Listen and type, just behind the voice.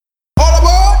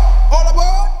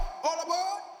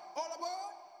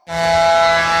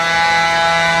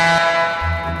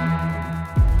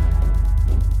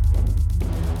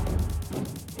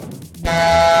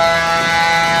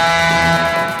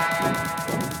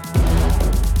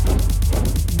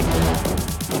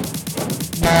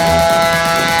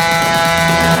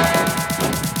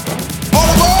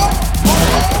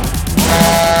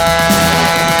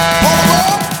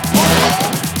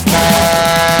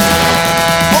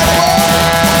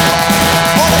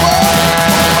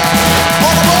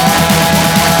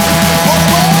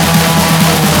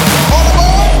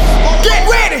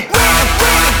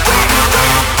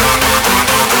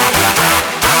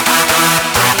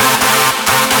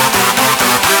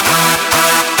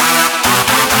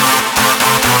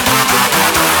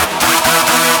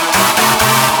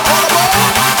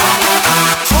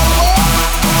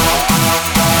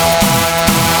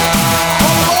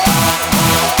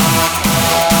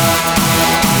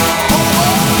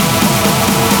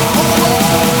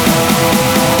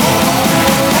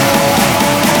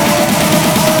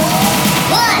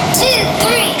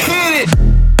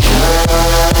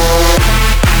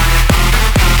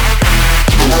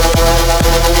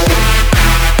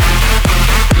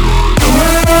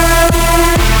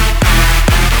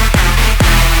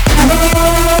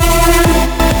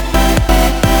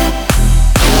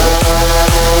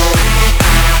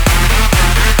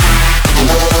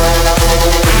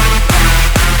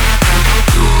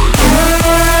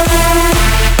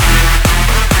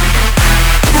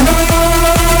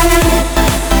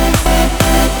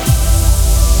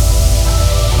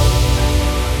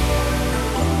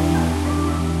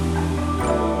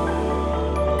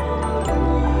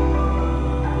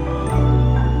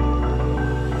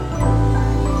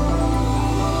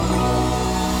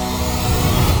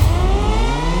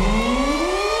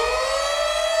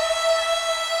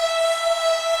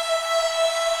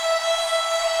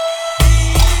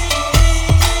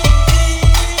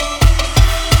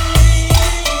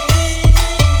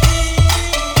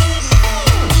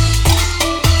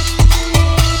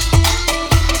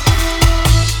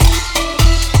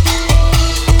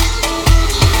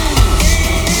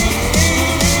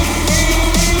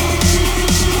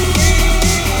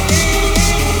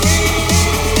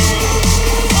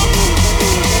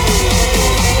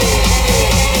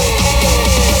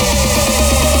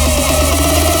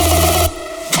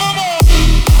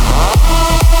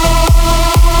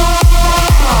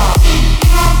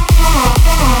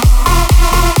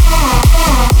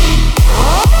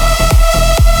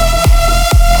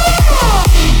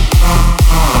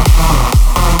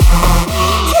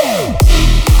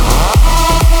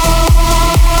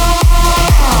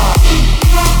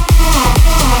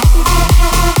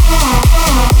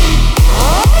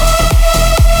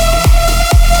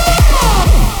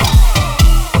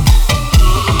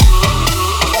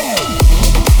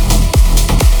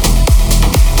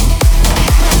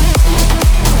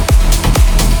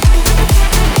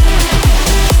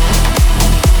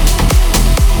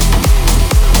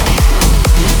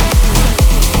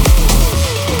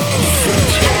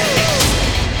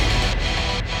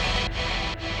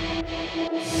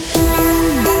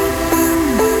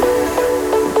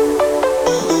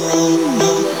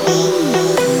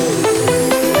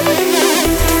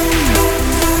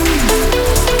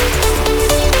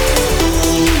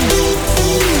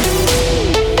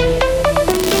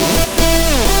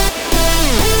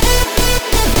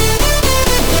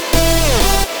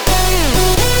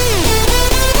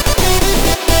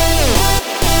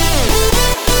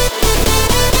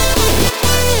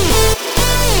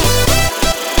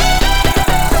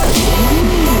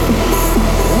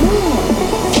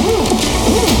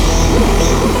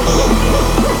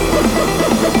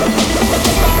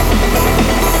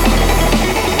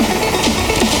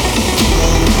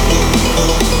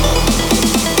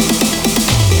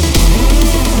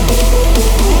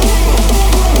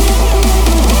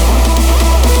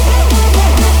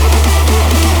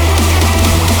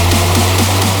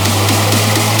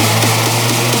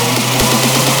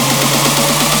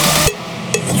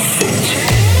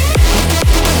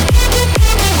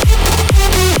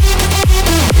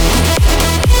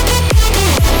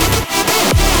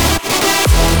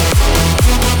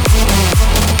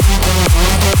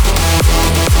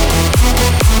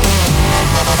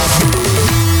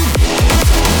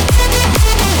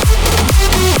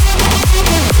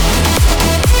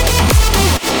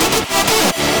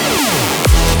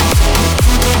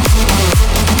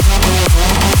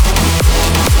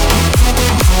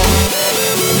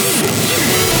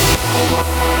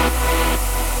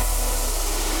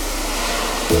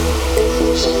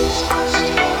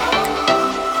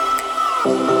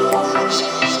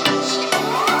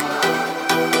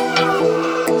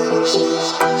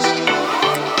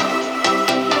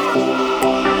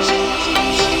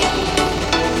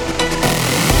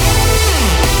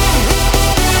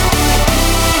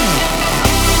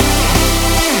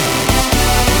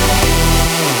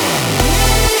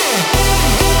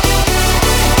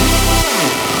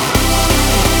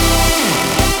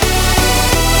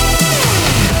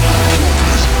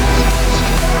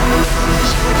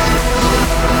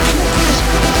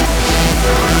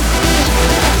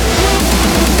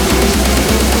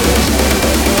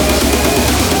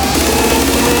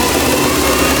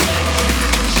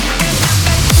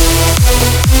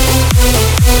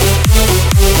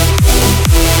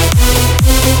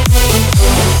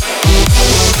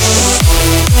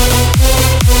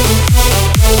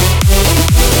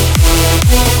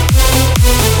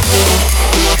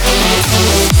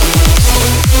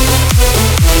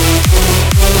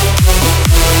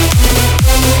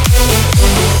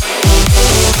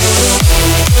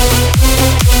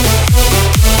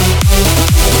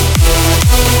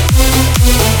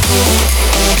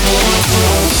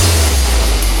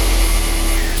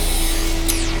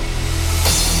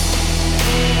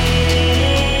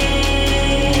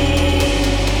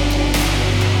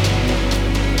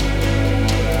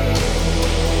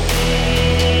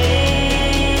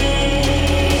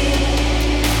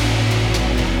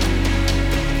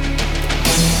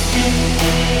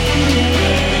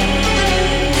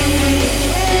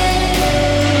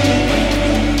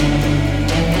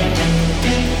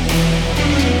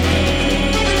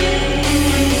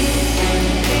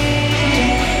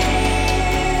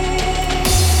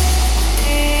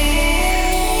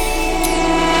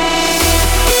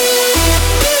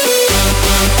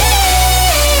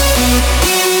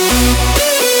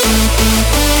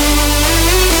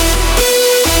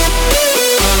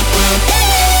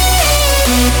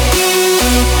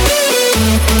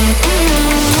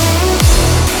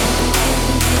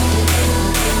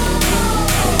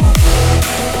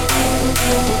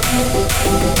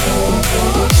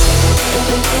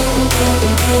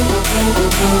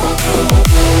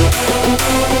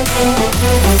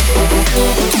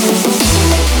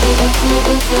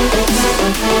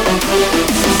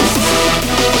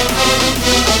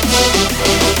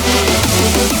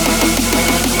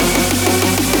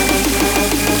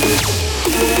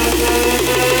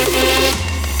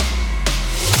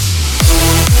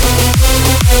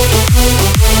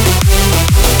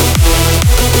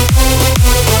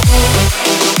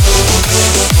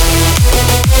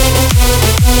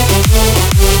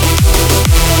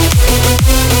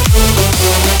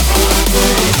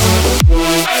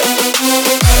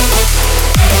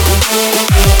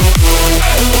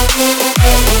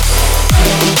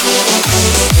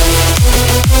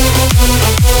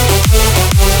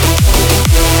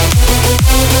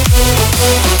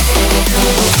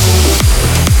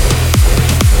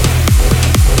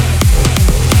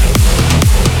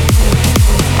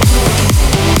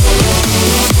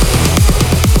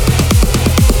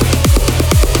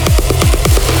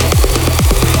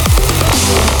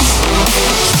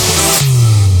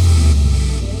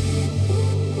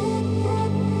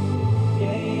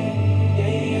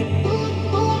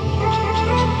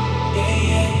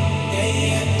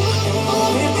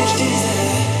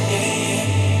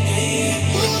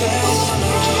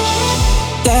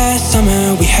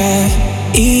summer we have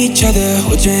each other,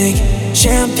 we'll drink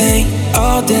champagne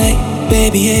all day.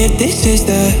 Baby, if this is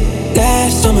the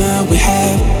last summer we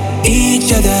have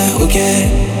each other, we'll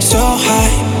get so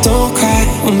high, don't cry,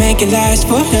 we'll make it last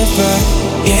forever.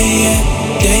 Yeah, yeah,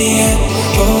 yeah, yeah.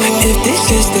 Oh, if this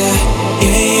is the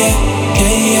yeah, yeah,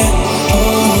 yeah, yeah.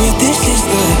 Oh, if this is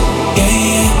the yeah,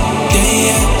 yeah, yeah,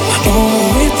 yeah.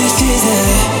 Oh, if this is the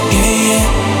yeah, yeah,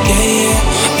 yeah, yeah.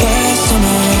 Last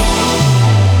summer.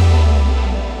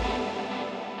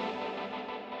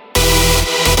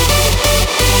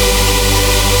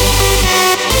 We'll be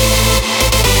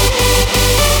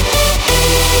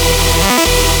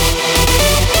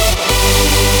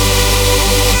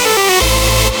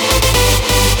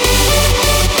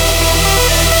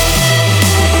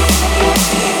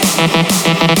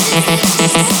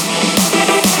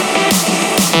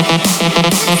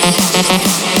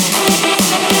right back.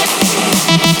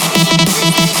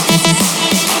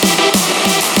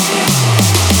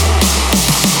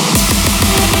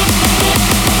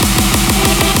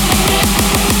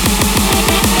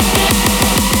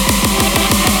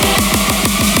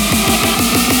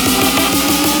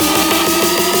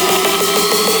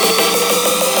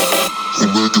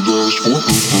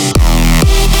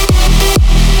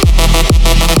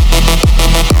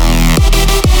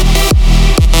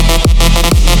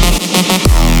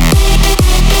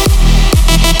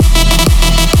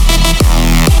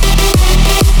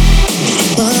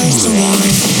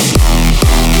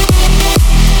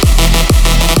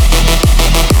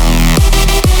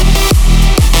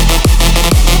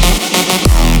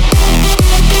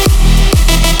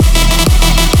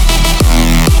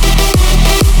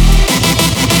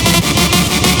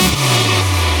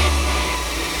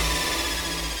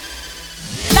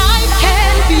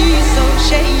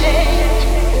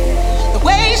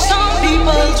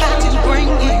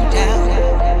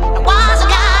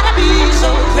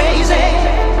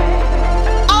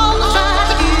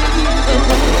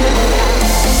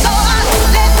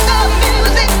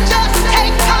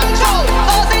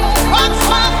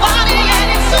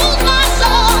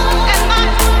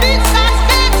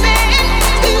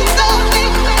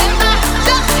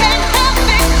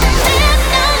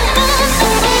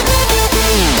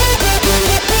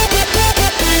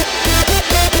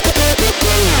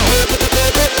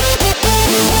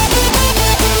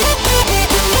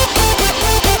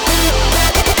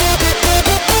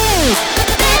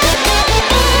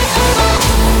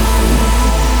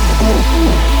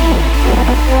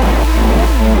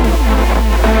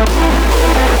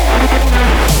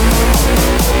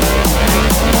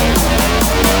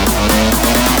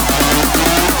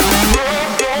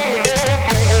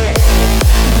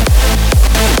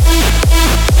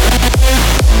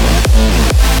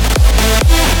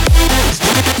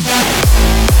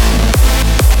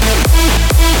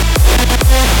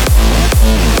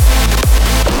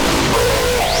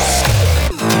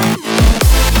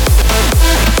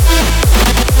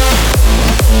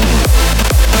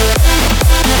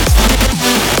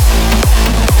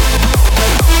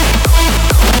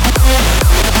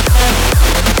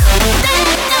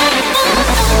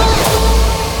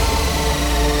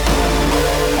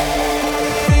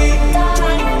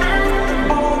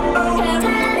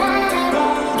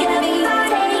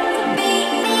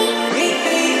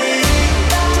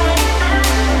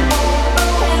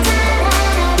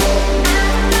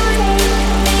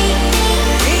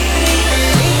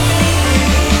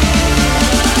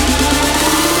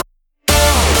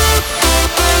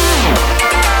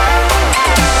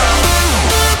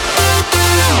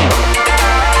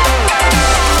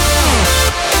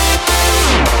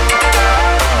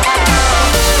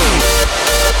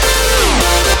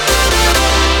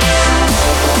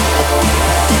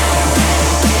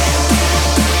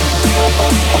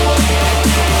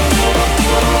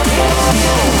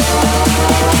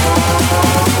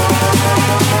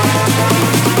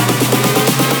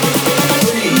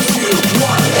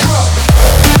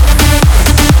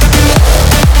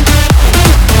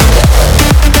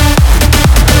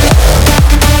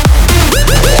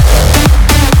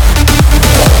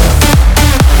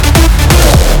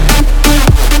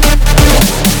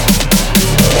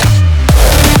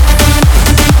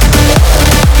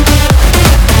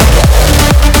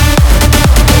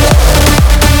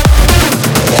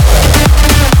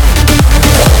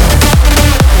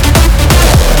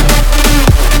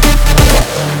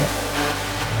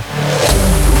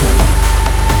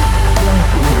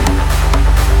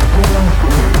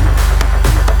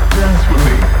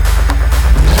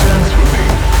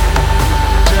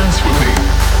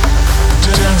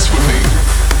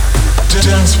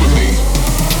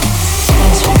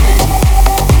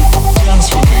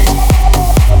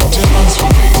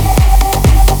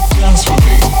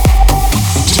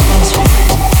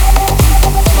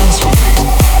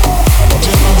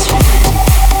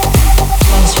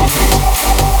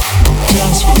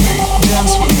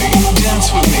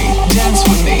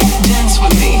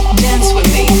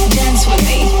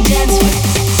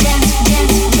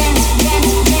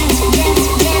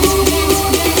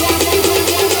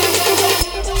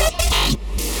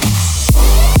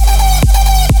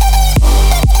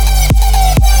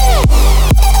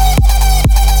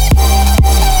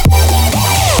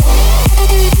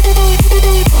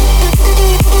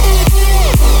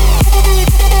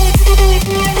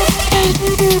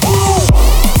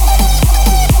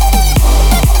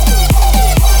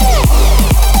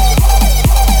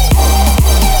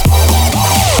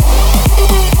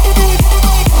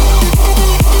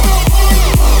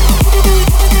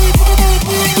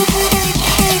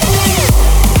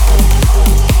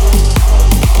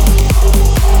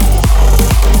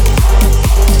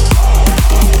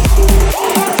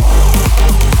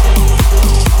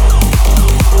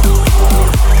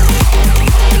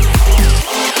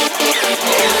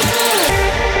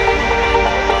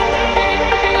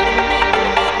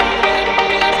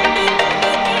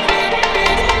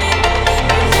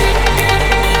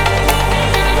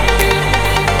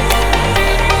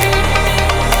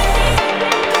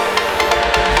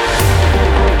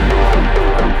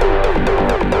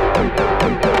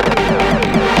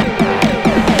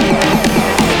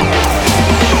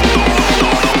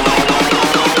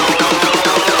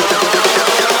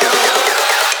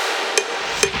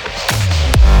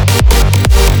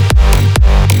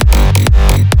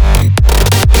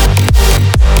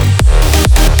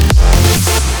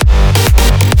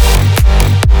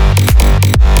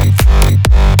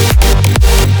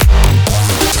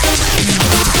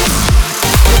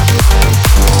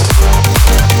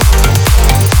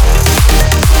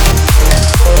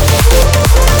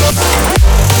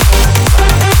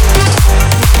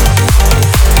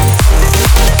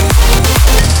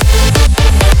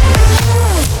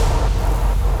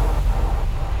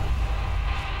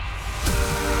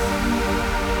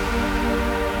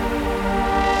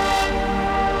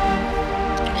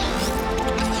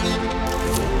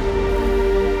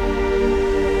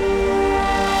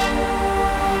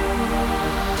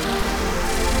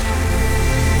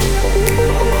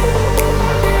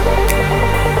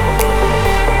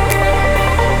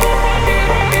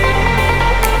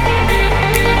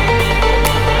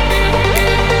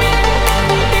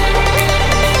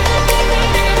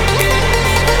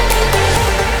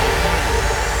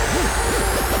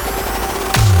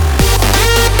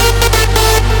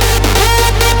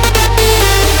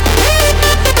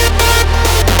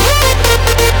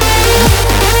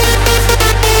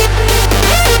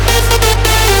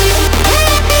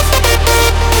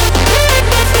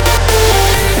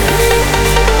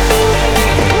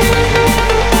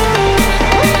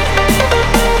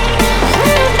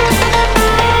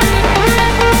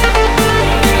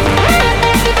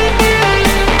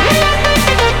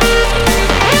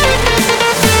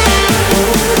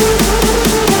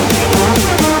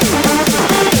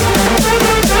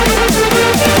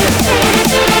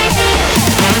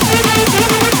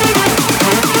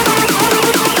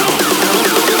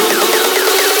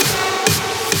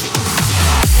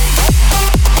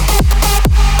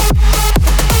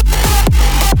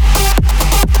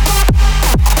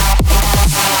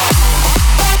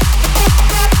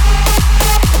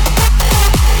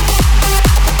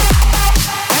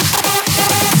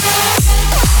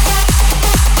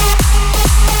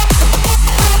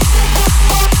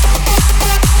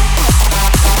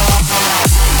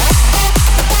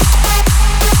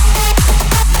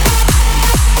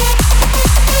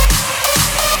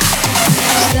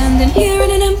 Here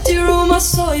in an empty room, I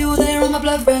saw you there and my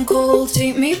blood ran cold.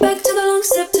 Take me back to the long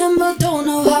September, don't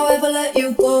know how I ever let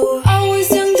you go. I was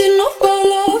young, didn't know about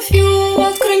love, you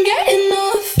I couldn't get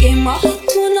enough. Gave my heart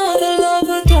to another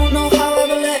lover, don't know how I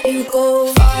ever let you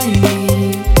go. Find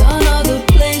me another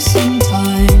place and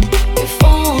time. If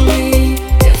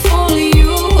only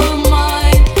you were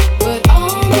mine. But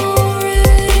I'm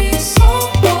already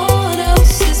someone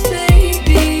else's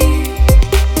baby.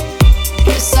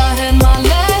 Guess I had my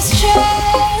last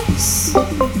chance,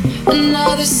 and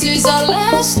now this is our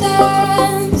last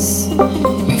dance.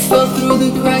 We fell through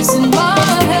the cracks in my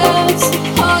hands.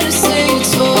 Hard to say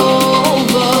it's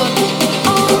over.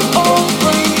 I'm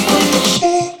over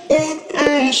someone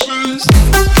else's.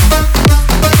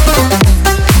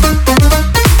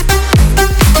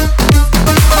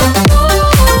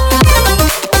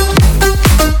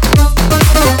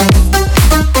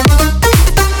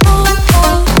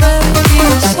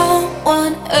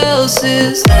 Someone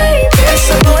else's baby.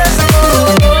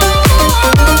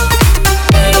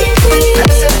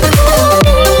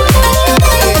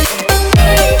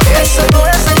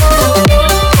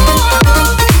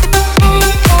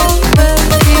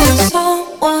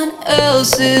 Someone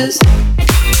else's.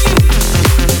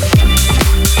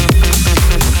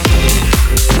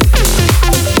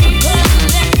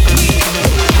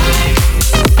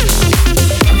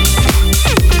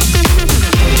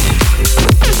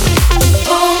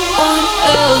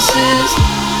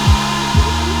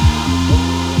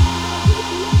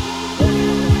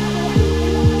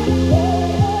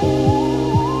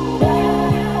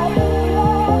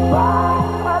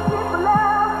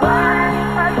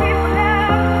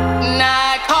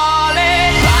 Not calling.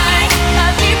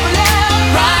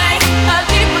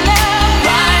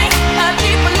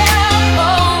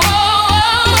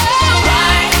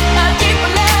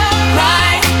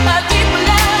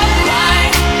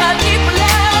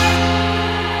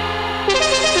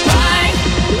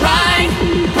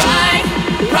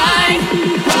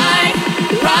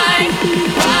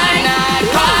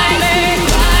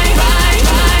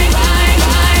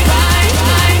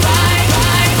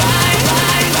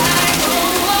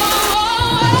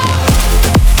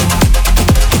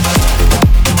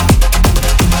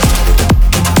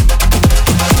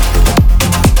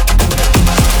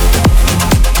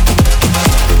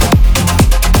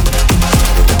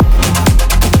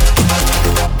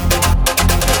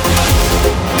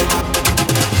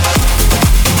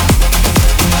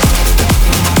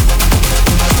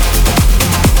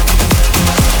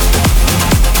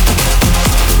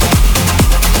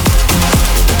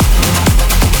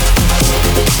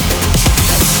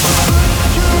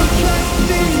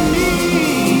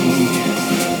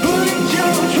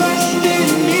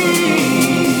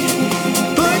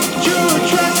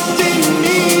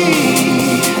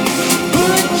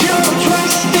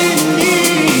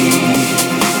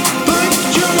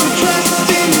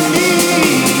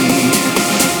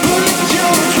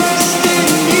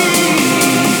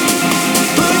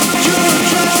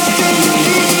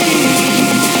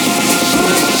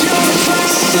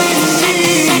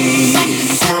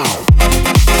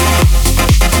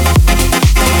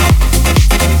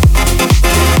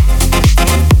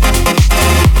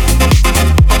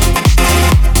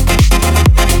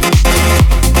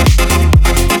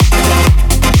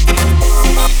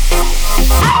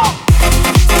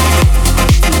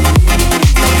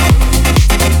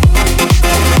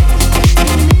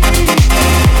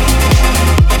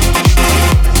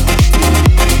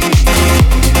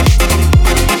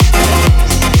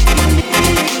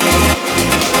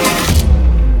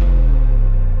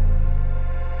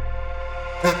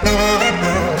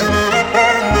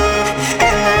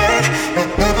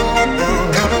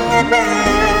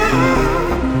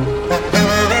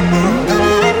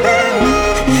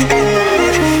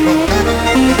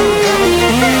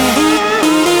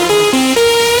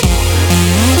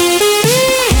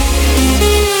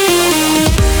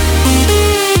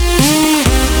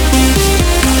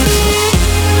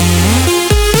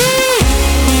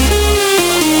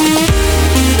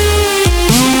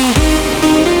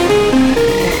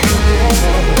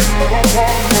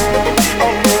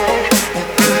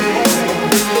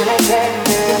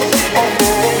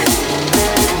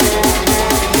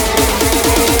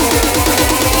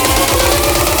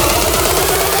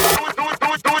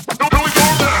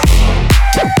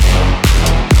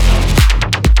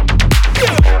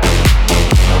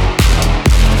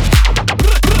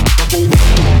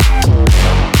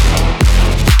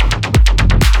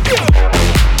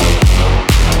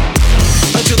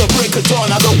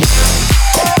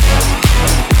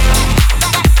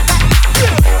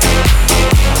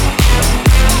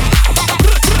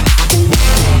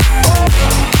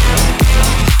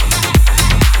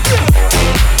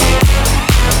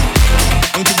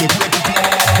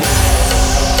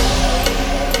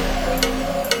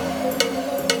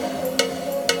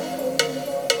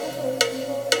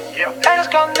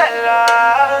 Escondela.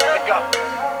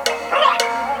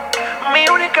 Mi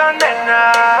única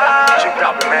nena.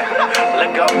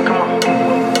 Let's go, come on.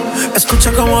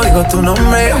 Escucha como digo tu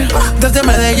nombre, desde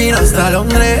Medellín hasta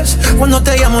Londres. Cuando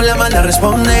te llamo la mala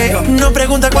responde. No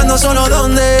pregunta cuándo, solo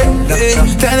dónde.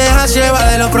 Te dejas llevar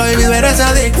de lo prohibido, eres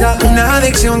adicta. Una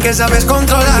adicción que sabes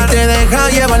controlar. Y te deja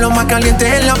llevar lo más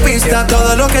caliente en la pista.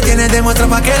 Todo lo que tienes demuestra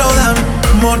pa' que lo dan.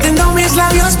 Mordiendo mis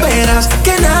labios verás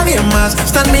que nadie más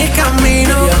está en mi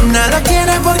camino. Nada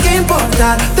tiene por qué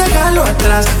importar, déjalo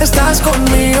atrás, estás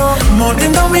conmigo.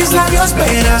 Mordiendo mis labios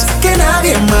verás que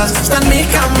nadie más está en mi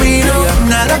camino.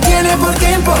 Nada tiene por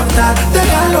qué importar,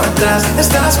 déjalo atrás,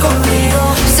 estás conmigo.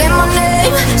 Say my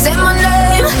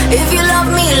name, if you love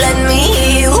me, let me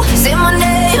hear you. Say my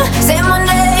name,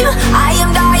 I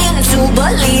am dying to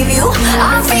believe you.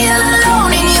 I feel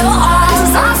alone in your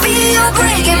arms, I feel you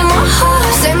breaking my heart.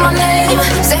 Say my name,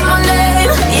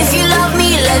 if you love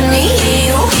me, let me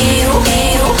hear you.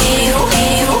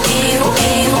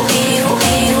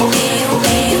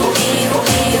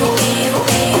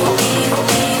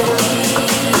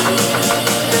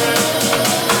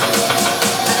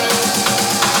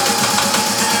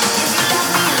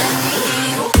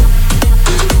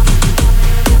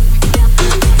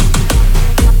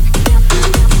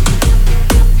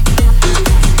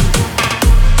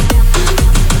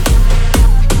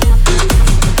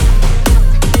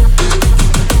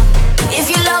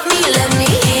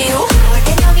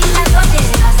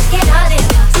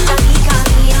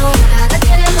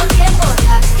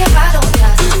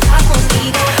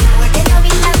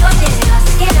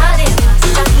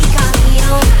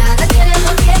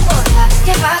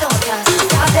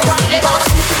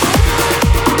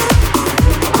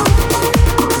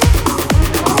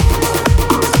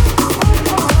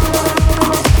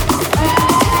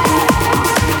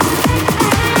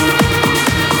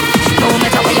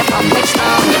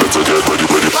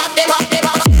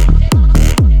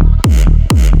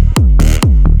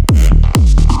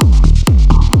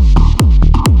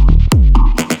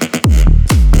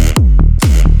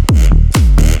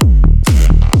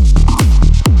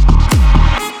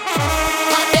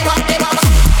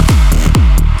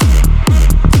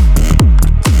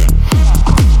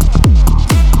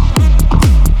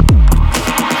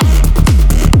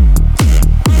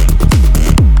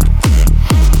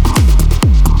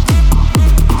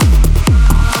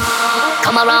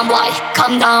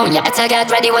 You better get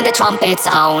ready when the trumpets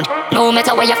sound. No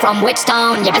matter where you're from, which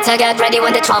town, you better get ready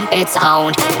when the trumpets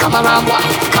sound. Come around, boy,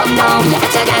 come down. You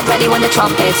better get ready when the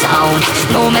trumpets sound.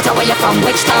 No matter where you're from,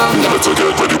 which town, you better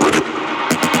get ready, ready.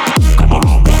 Come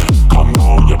around, boy, come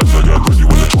down. You better get ready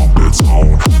when the trumpets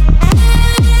sound.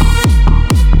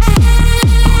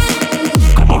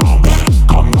 Come around, boy,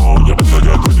 come down. You better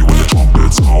get ready when the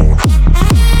trumpets sound.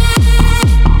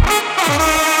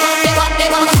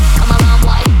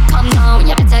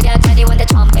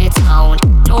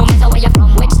 No matter where you're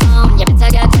from, which town, you better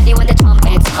get ready when the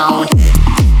trumpets sound.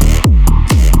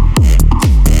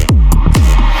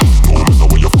 No matter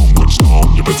where you're from, which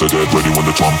town, you better get ready when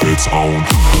the trumpets sound.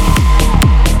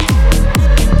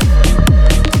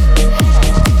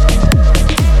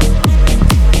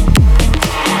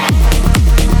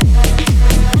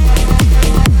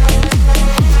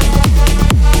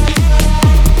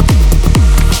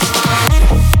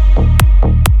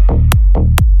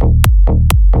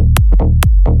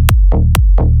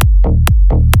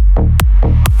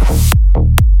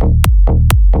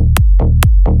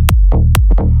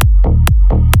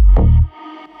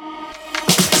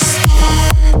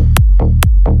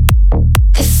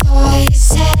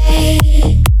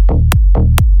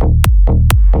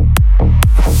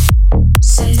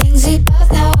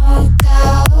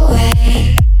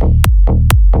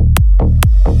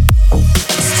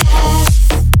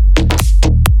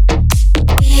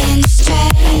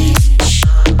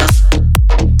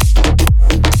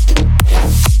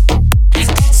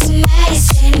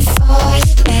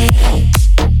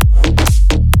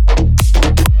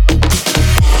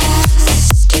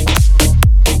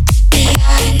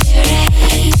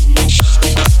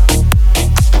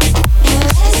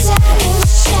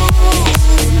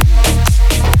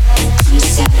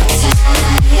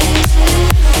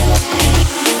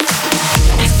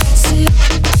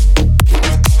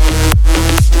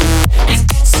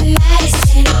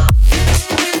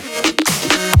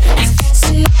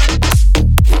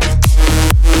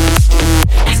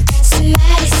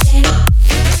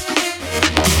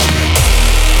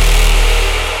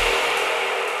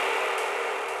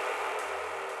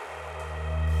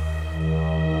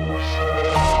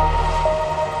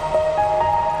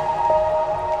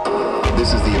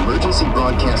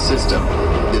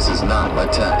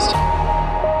 test.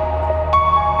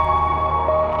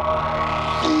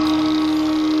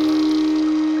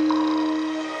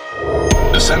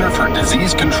 The Center for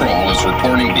Disease Control is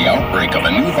reporting the outbreak of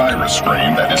a new virus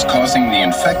strain that is causing the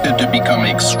infected to become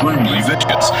extremely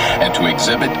vicious and to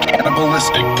exhibit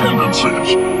cannibalistic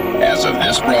tendencies. As of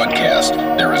this broadcast,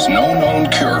 there is no known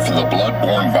cure for the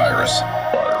blood-borne virus.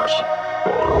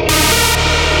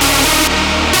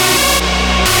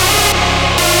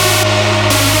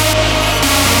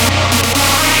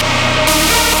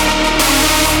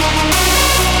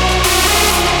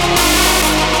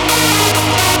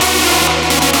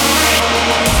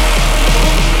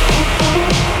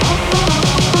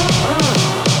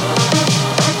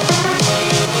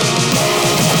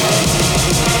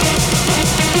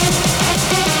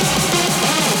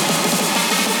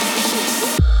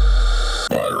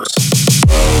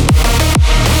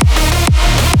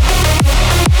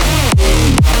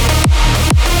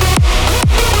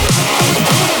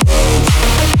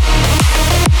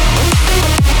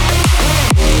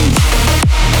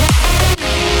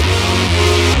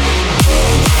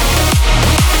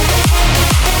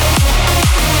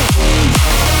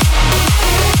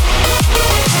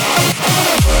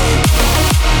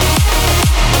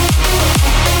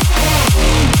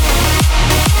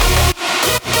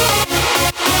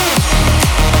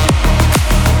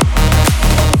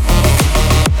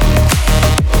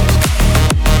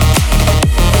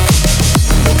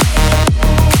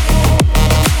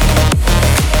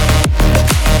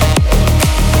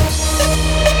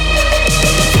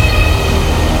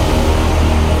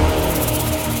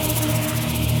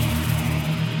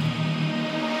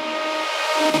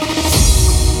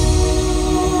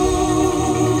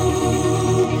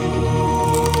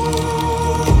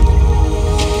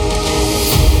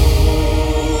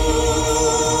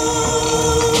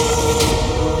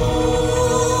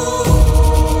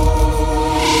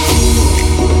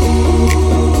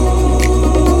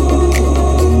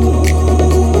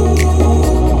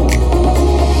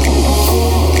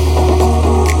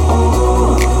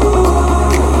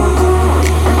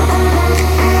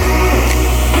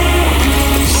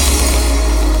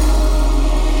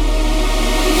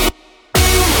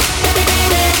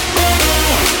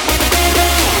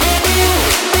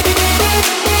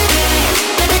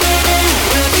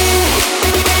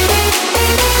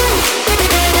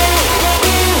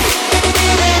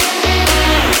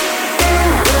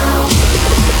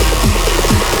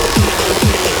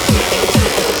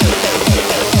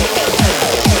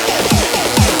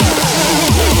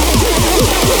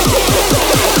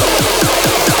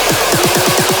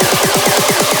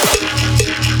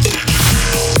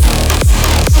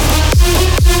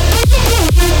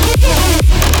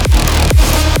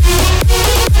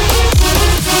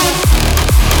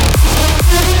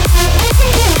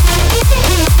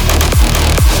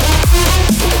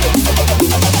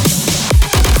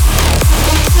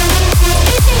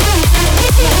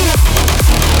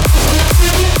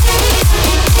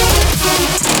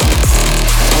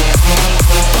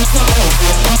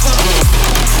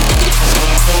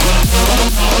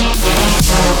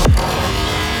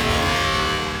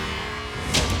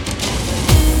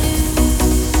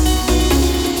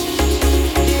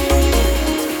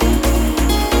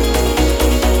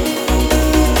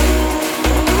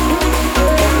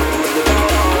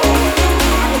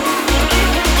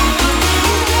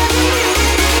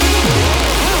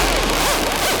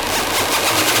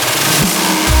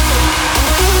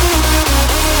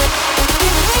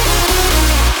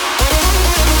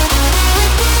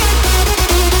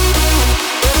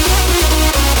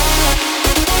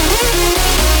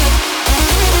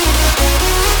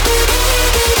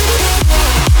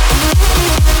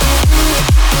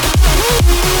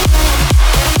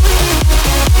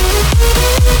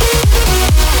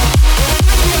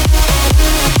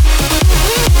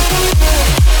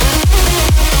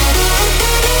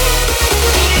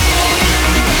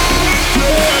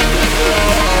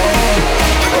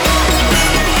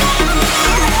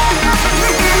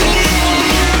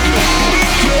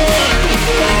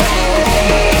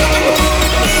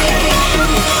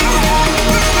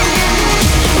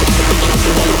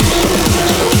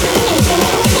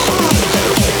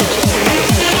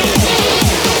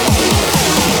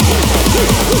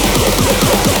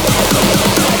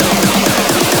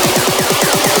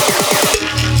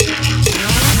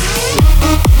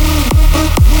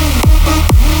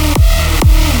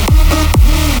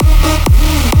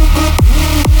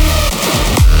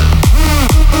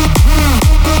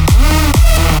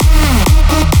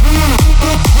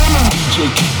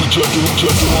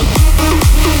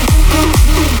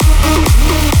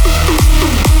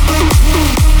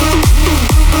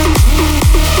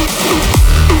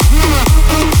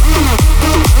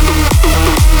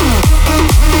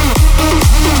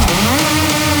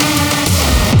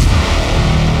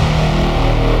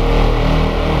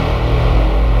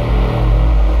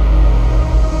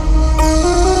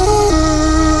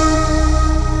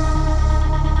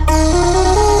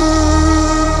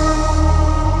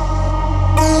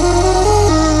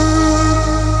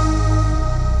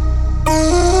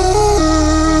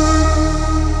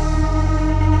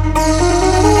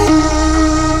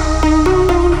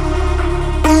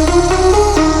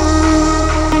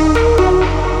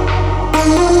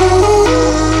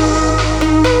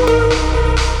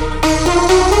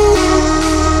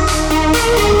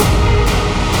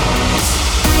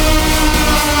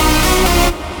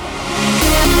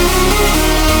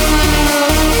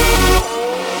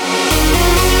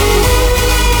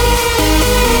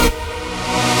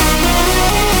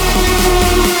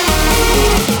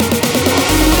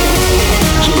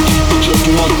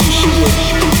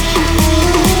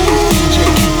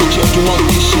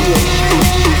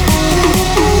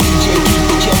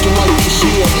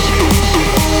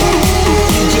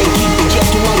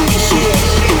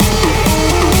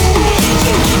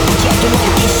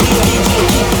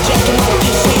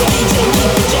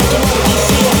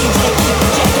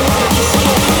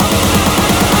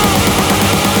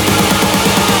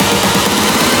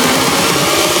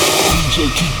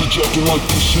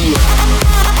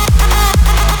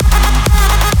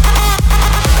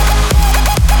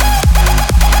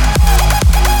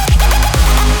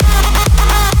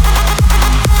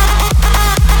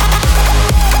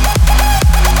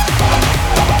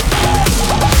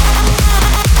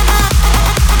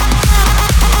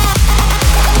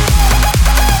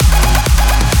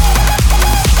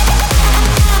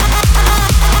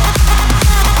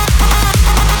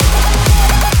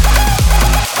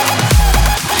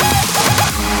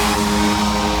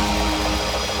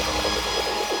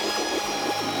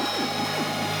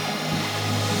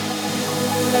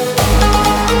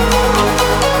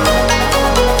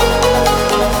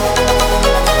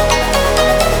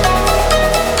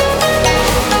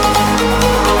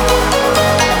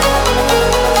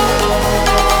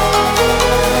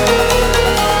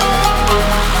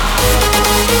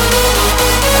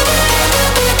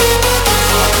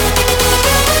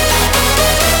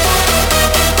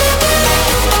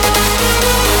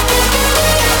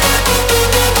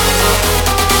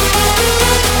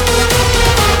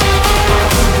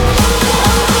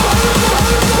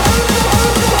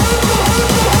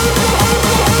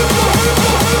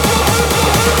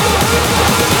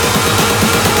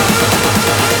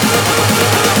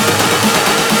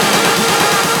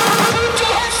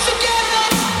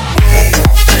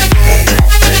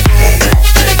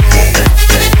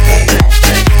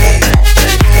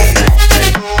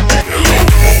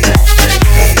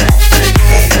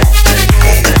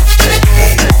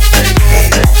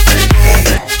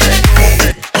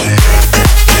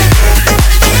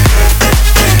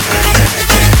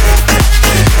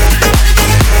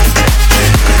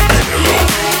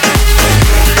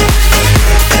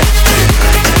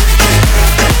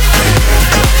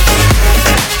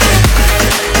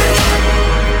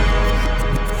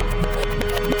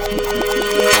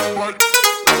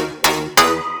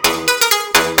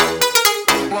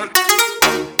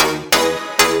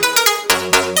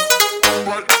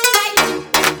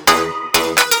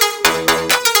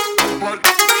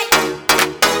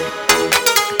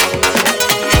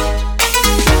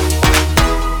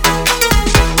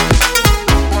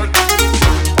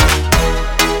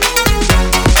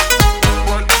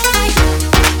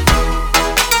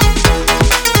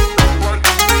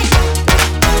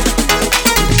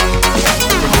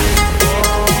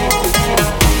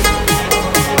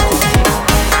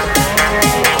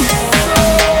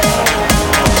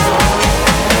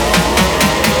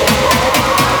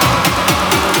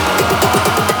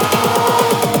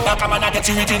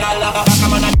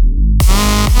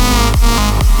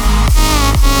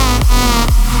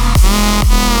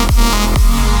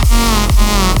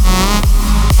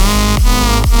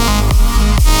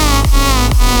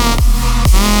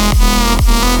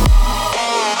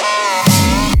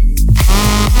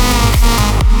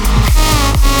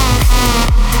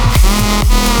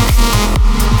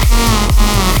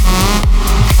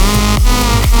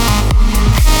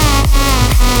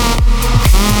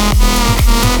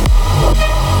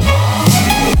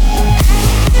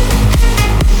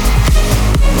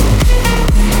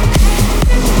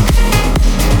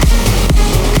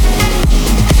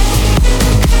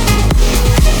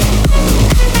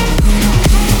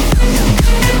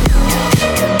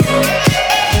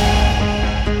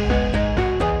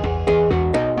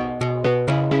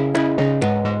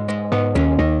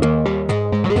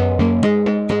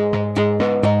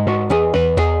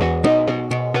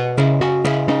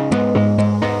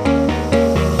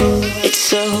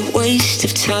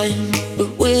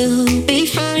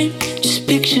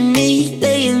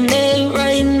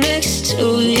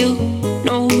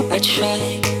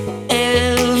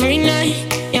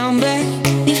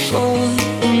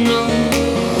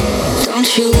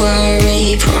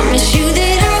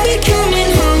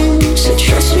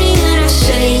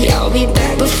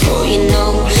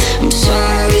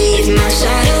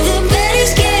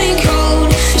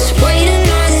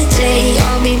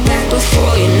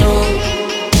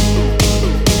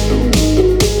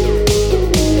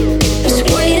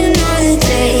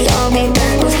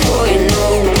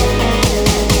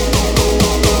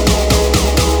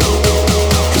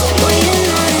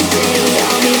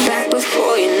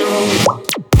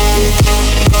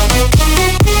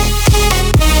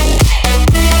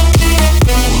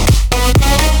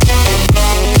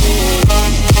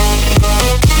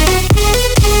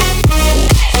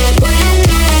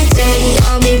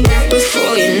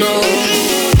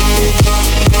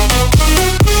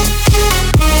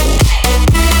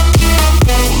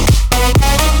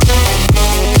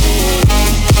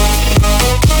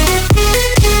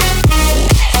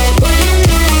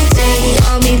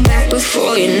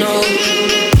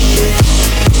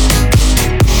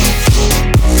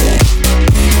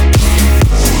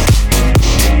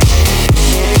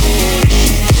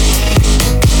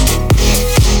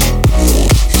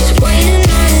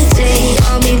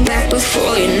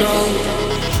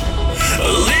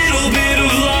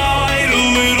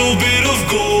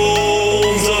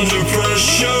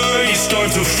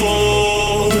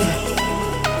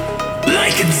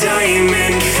 like a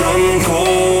diamond from gold.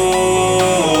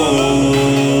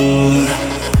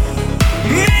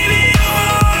 Maybe you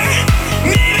are,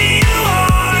 maybe you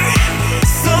are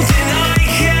something I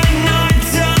cannot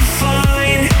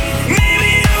define.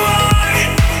 Maybe you are,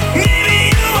 maybe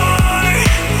you are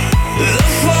the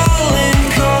fallen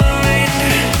kind.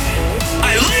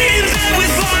 I lay in bed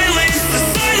with violence, the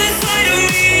silent side of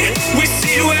me. We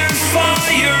see where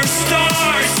fire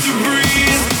starts to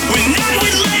breathe. When I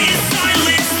would lay in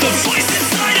silence, the voice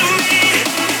inside of me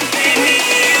made me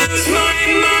use my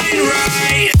mind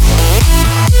right.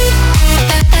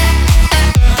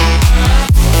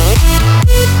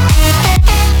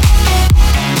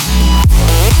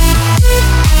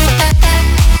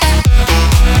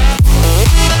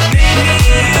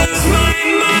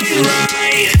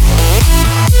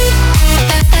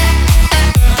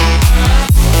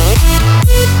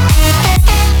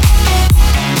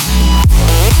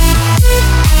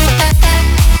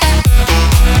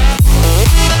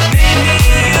 Made me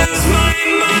use my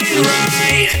mind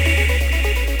right.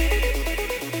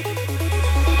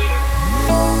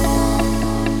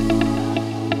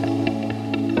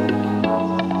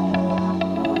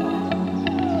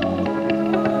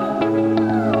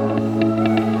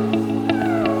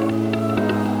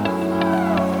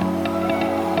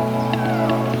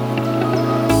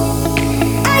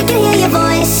 I can hear your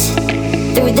voice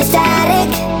through the static.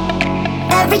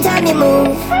 Every time you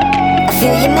move, I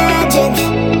feel your magic.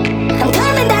 I'm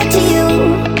coming back to you,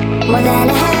 more than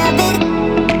a habit,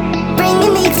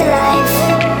 bringing me to life.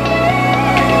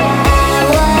 I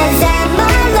was at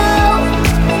my low,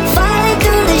 falling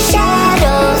through the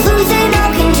shadows, losing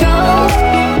all control.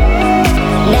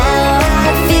 Now I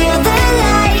feel the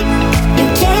light. You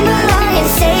came along and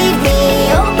saved me,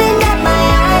 opened up my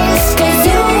eyes. 'Cause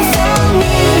you found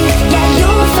me, yeah,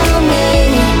 you found me.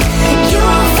 You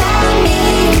found me,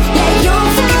 yeah, you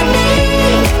found me.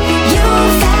 You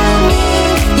found me,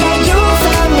 yeah, you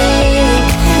found me.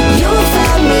 You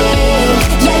found me,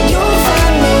 yeah, you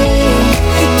found me.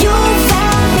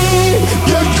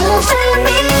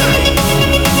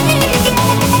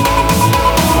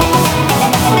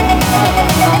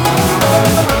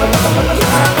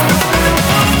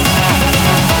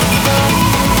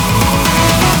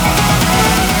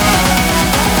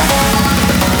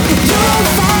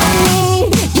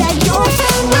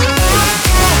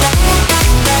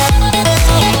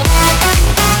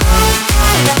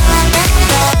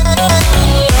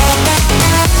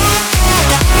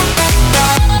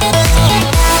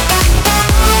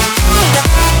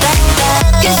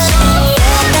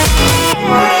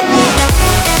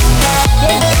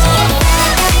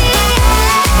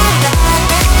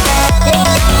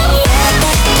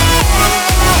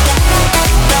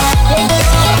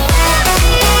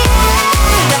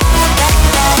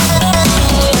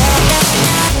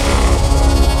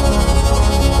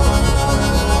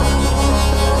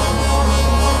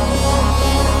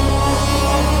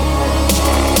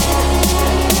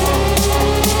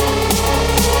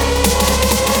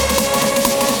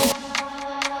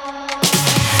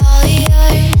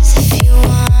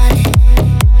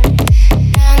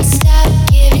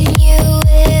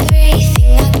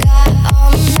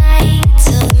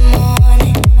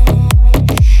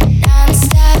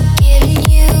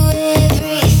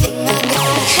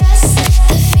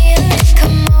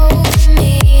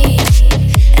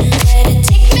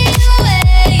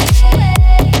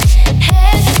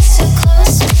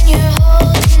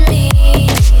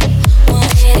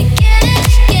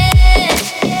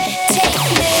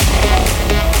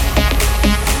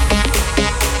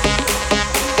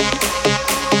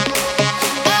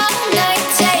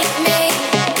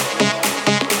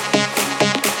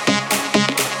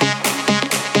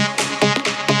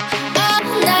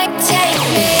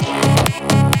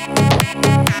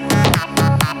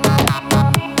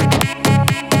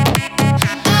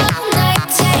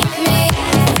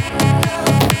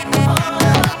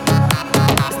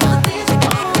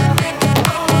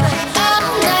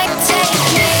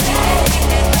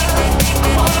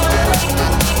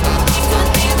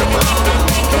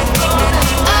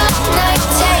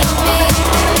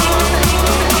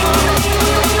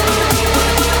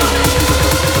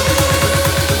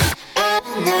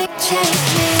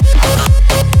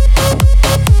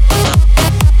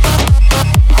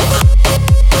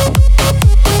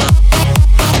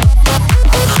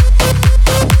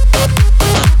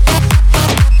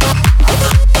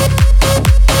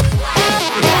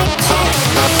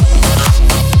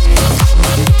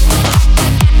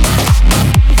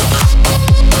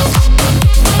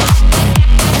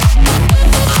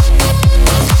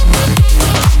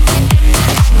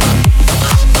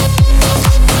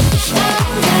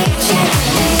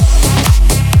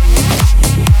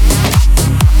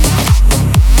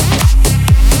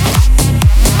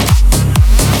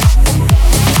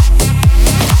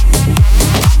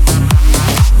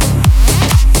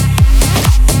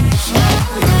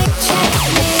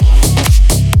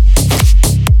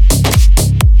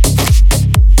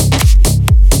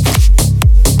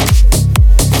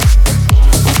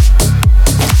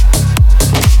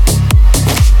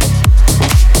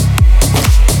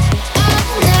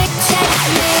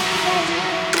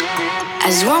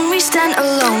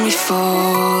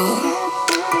 call.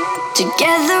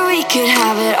 Together we could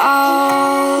have it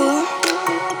all.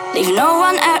 Leave no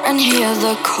one out and hear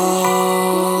the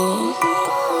call.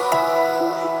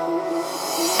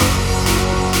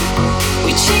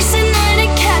 We chase the night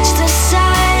and catch the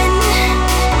sun.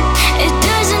 It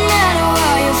doesn't matter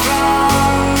where you're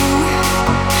from.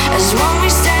 As long as we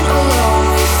stand alone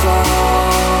we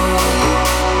fall.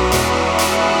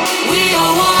 We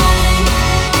are one.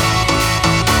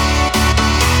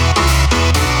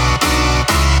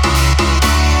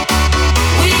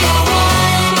 We are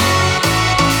one.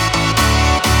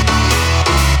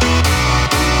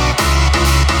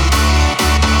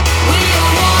 We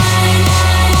are one.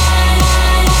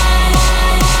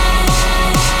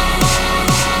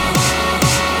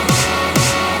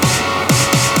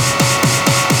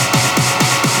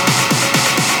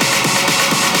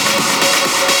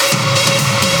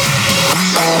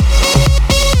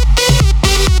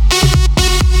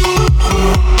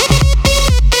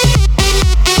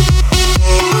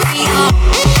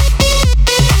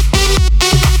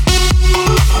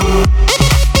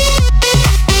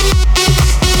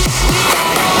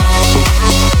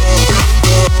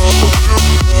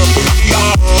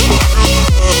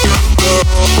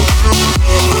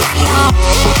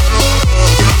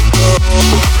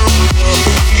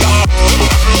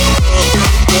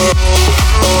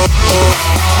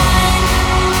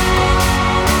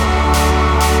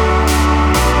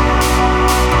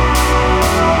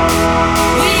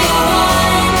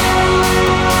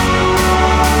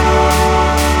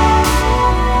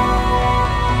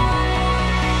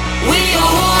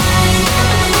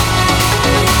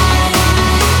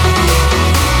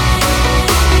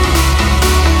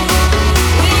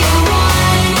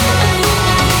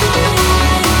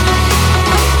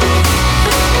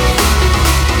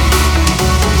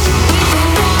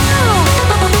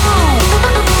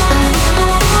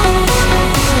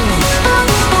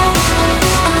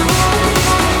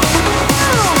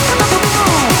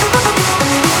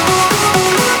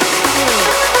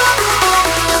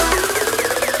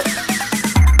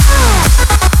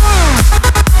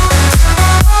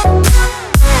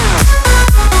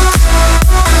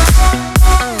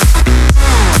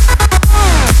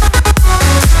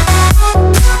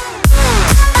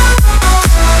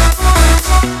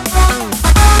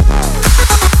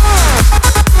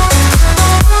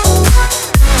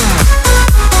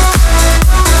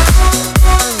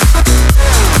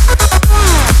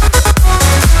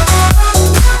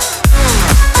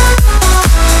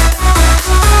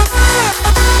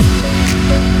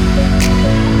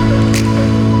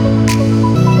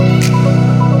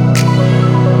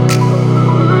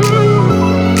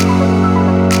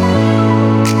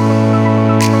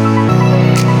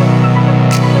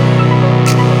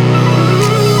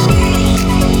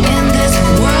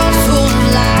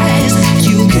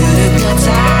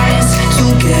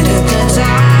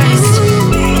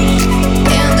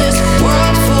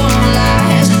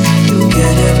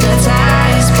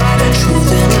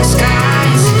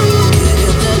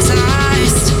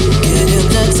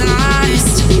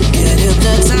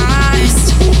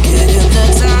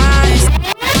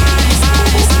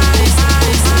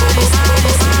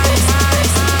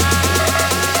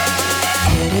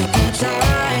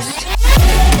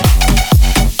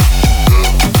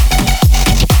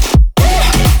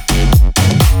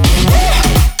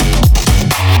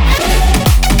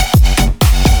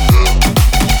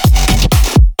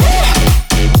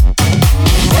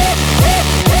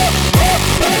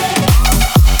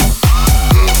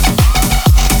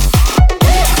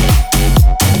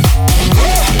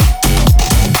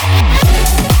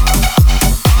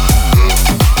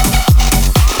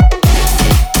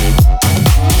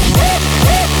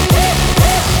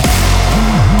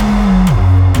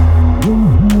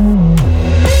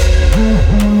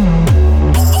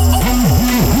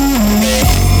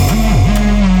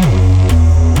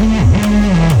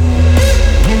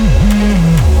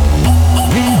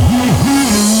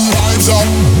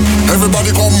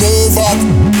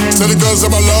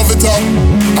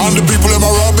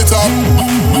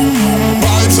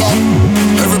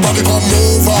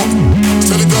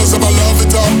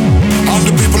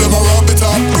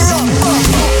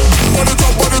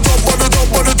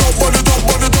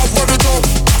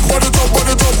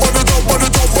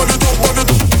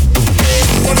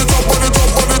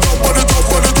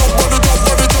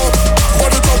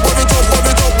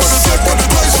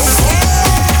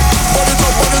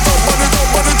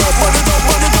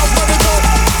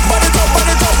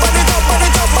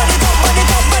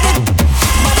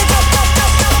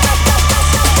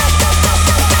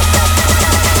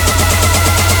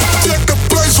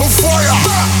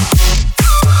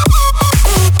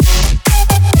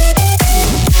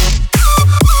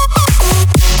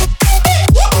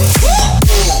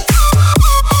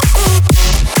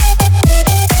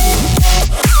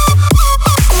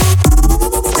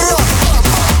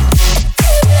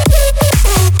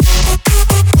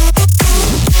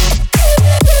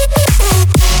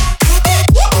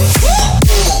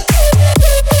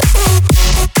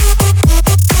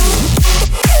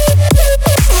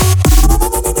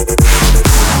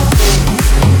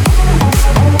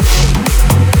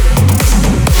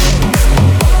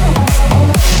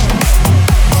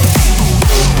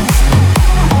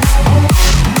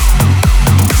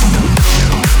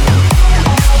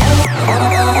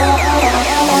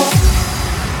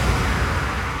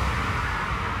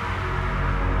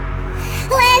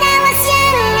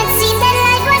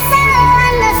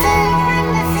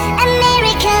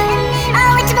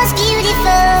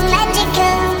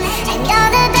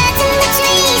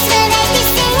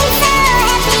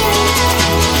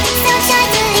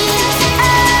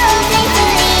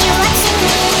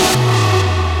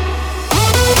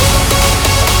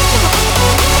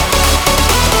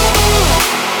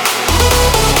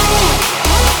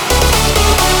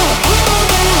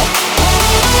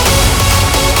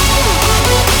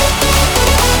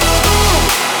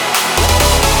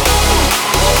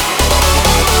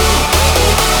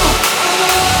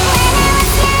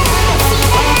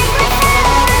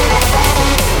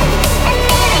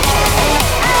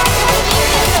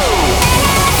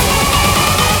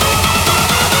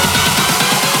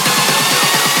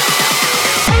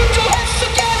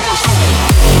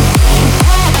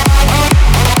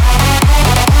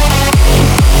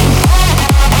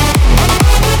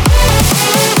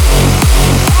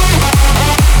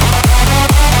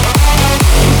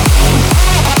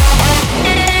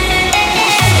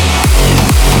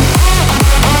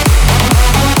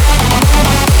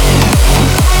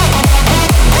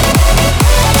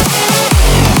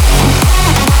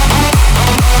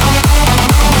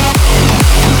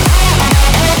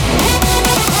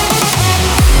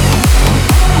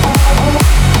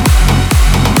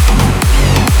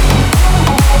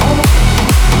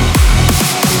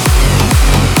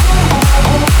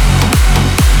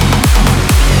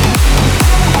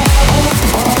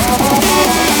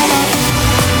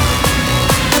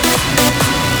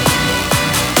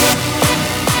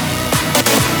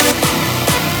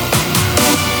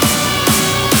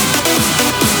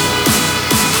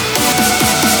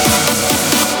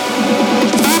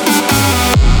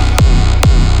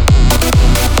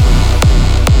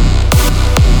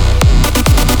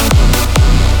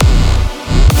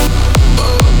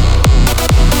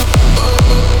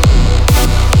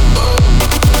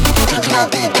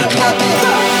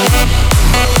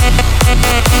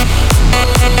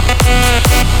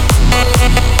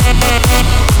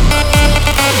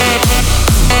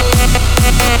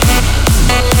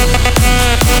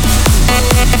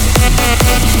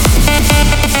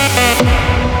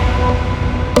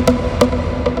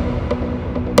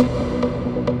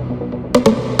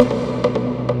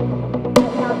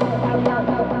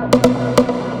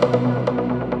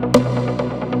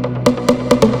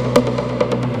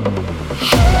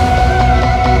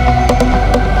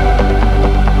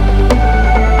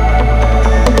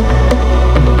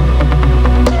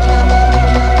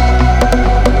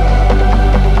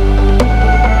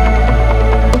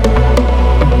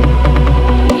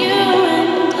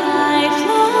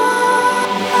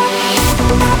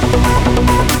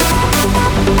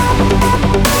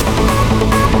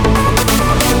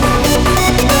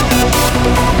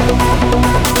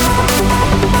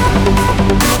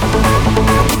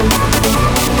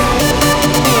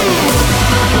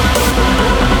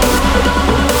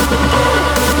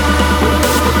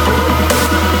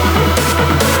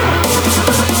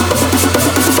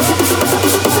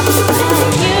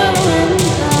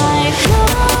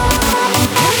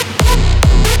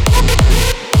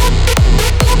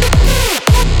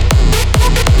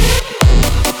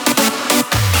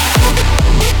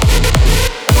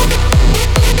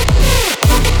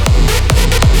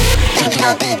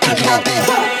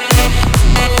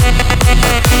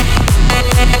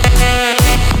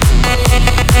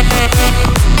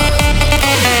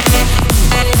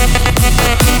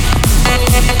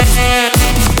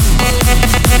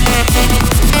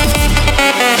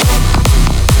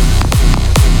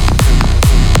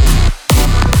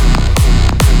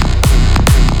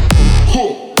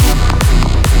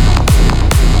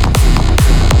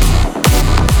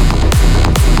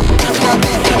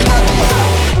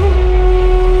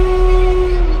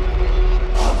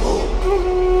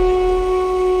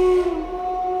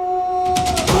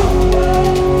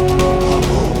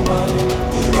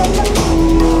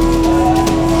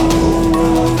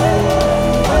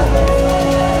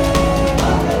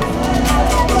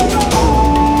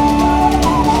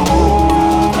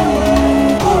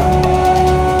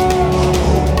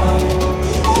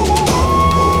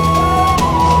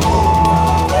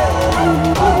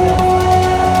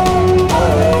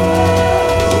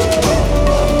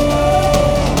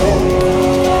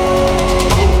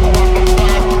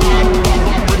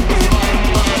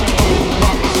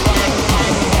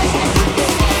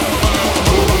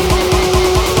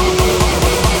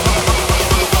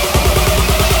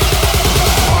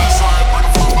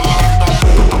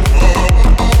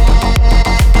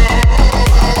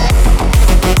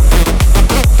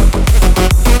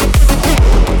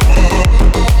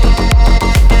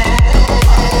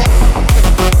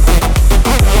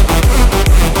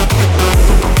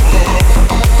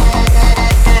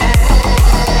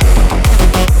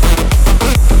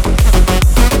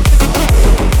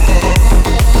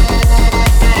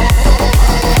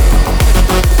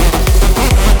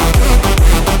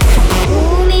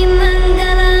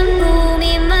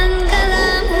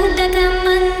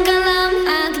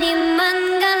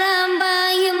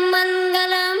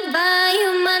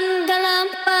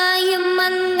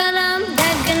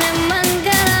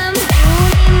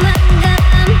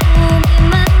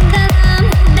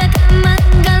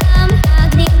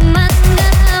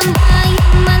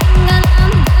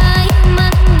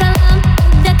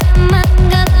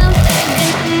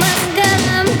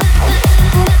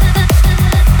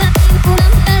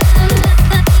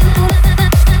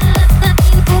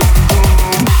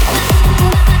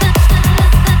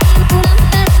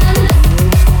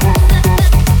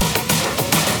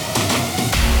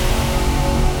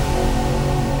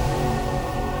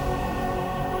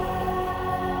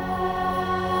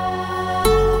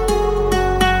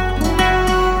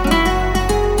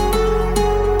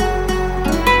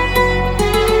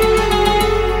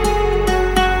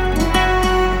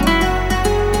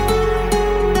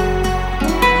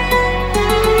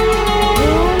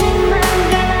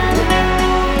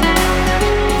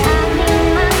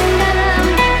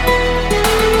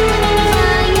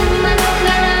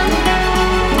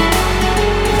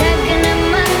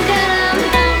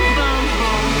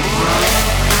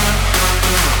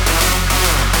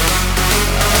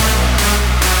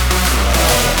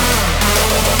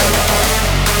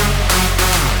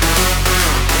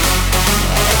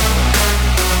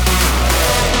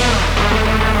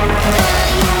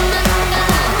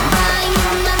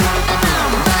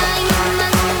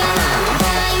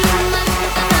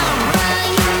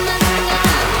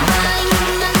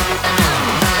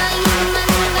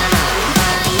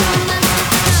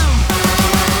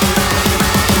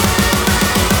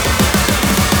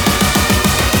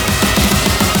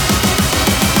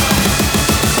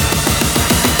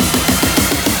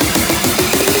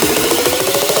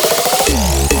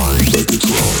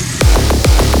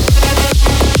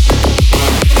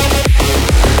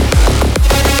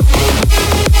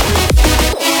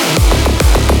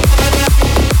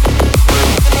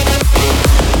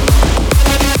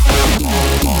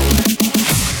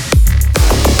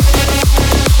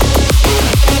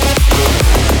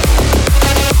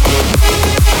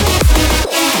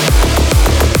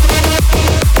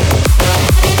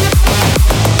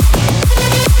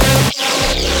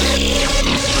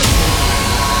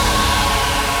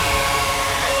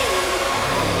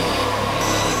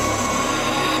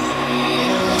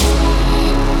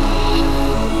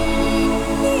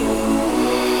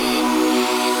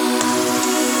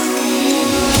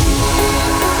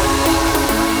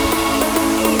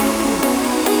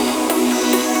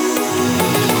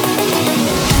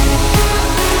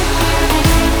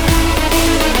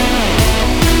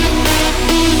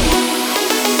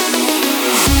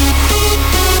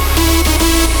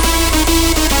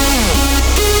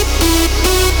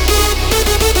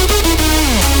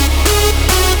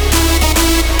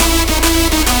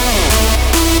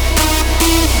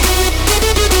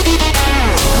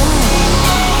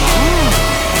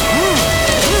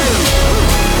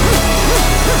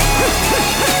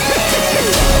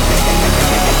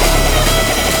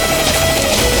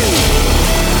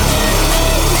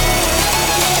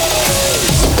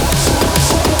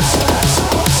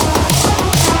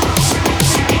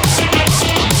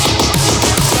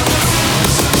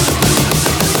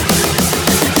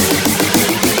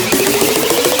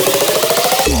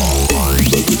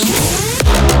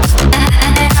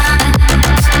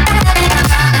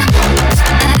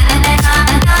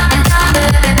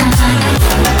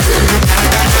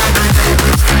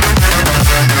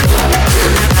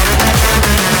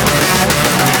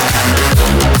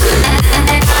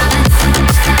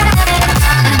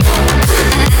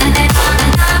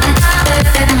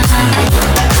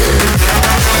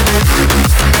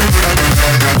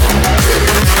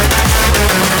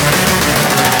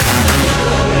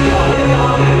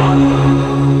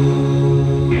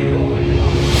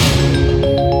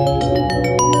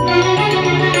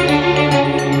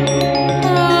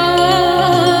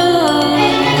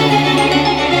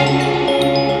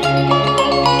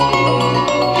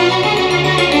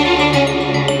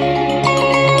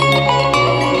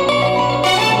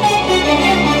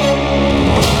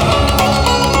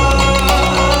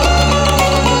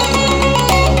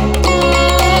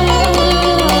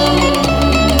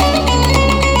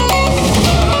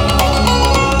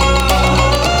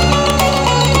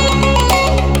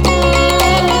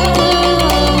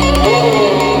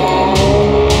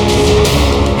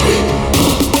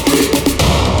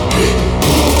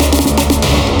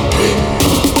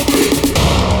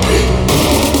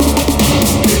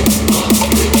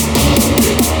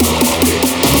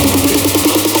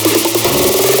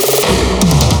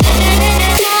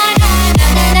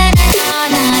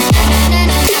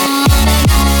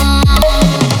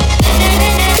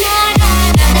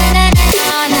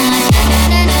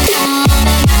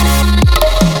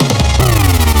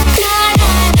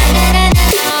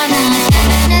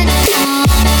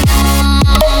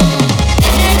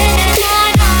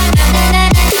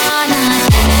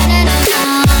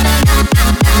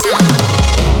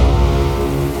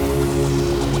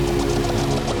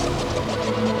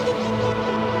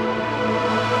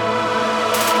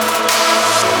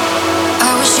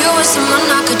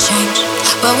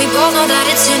 But we both know that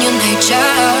it's in your nature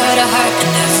to hurt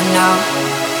and never know.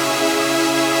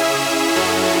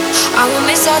 I will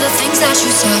miss all the things that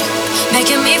you said,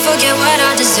 making me forget what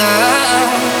I deserve.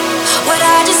 What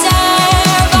I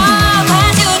deserve. Oh,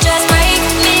 'cause you just break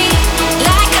me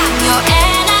like I'm your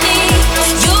enemy.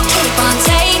 You keep on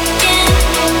taking,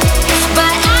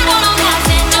 but I don't know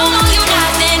nothing, don't know you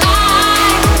nothing.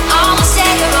 I'ma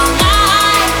stay here all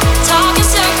night, talking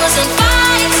circles and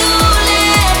fight to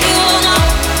let you know.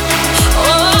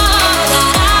 Oh,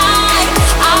 that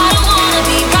I don't wanna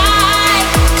be right,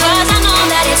 'cause I know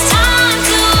that it's time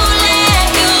to let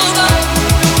you go.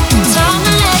 Time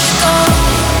to let you go.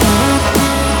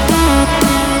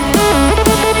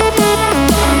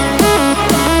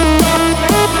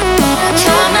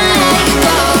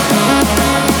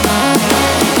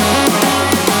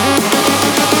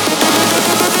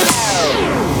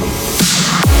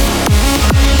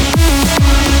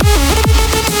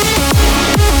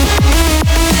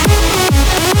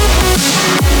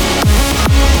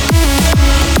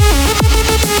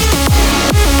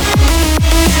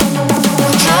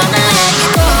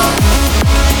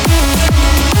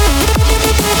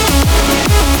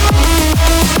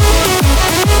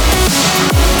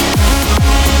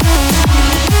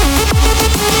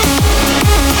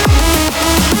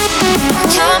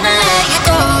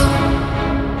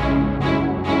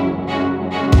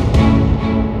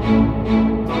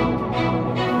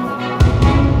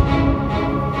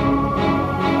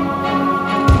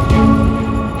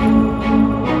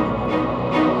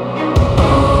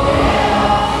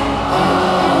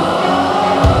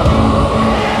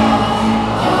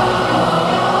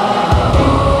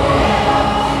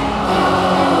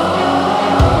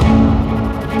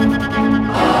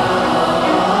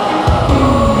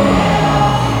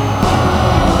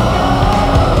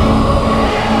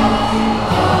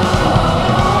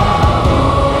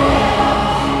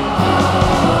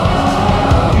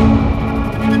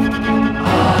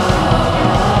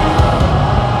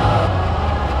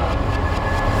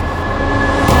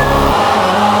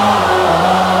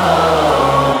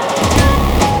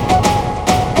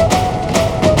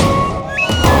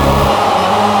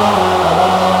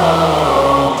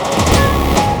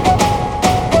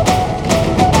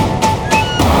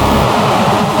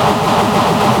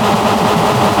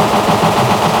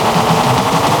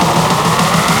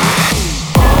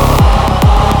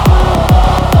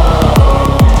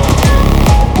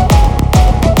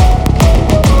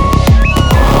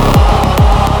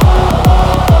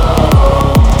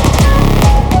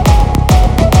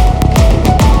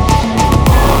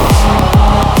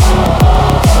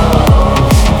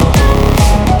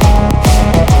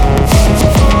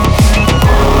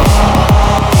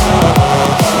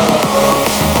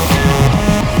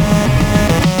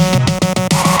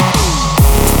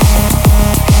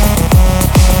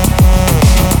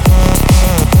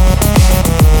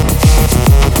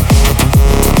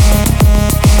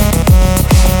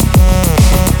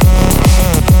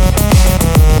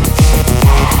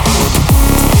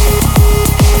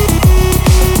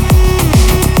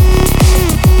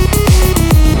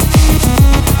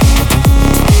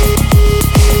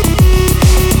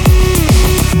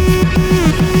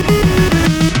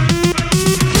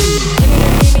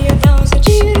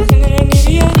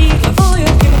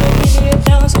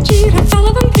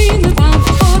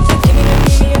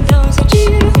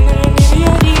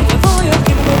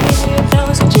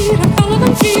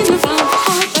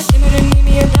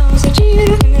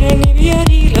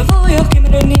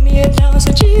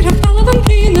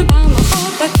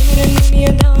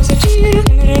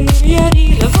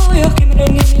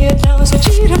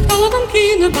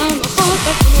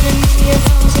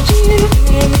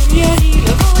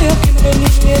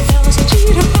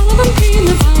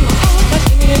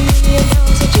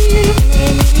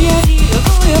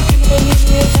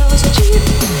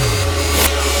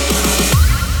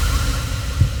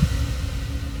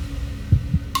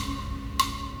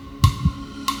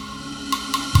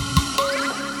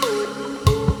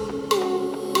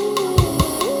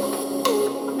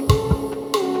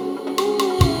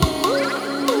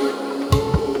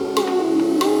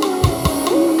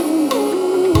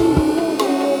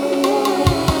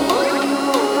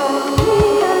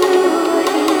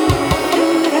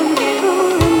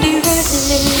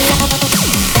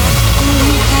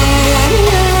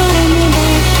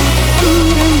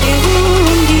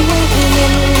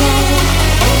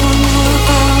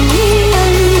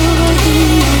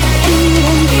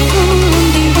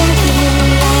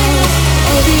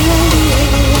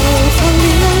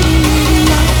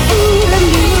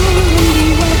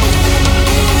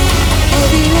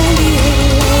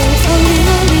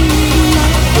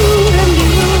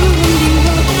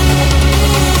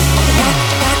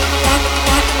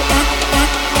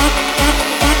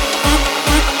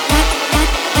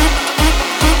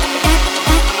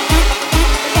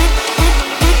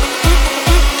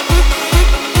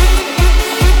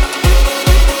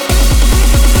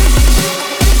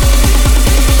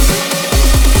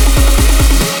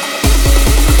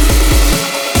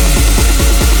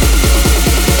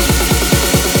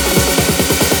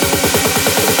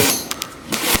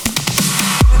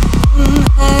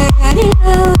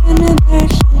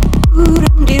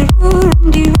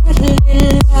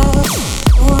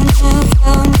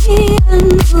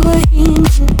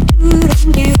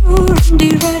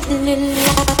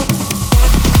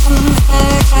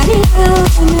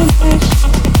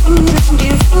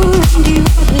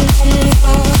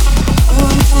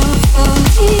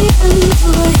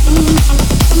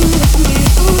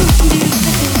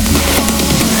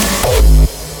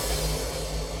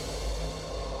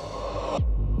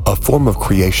 A form of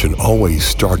creation always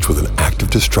starts with an act of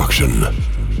destruction.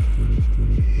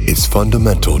 It's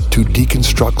fundamental to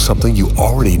deconstruct something you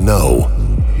already know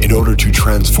in order to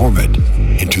transform it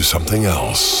into something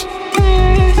else.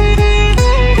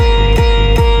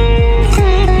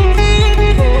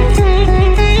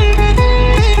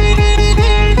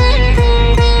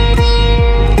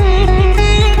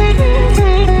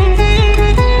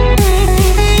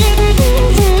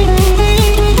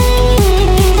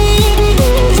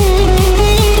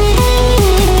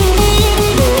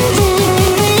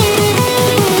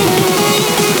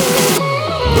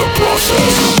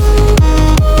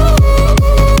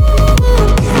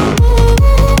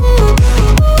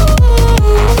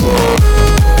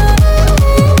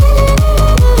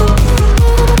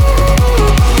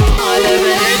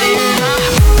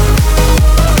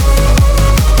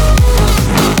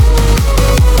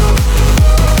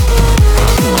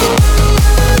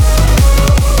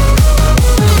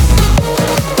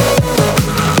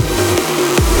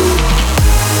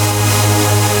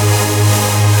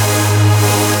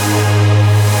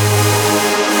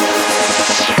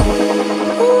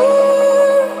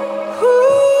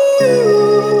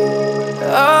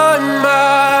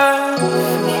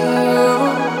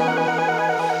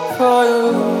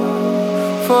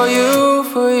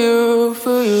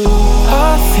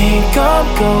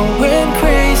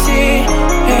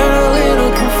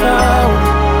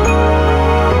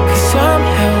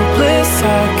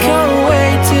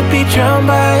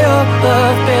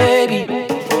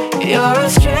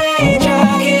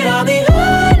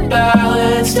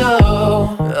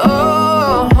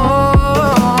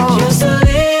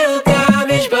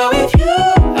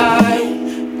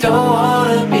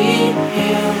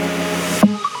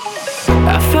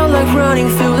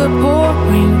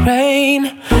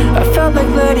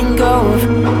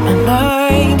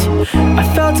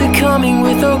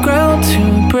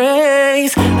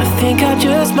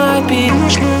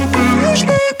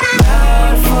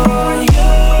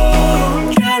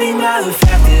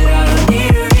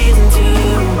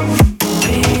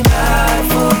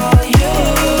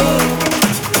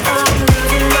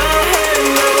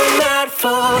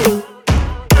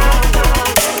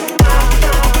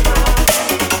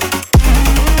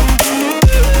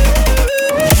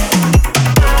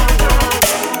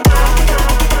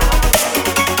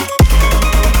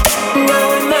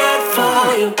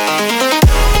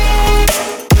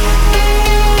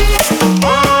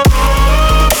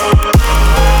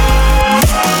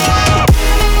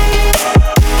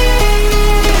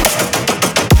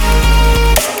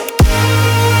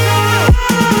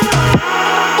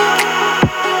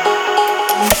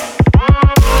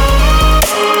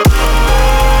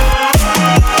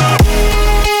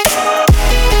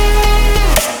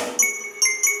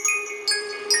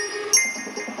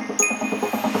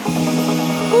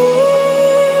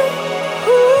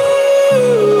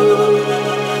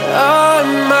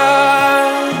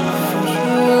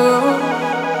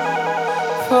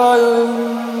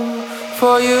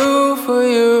 For you.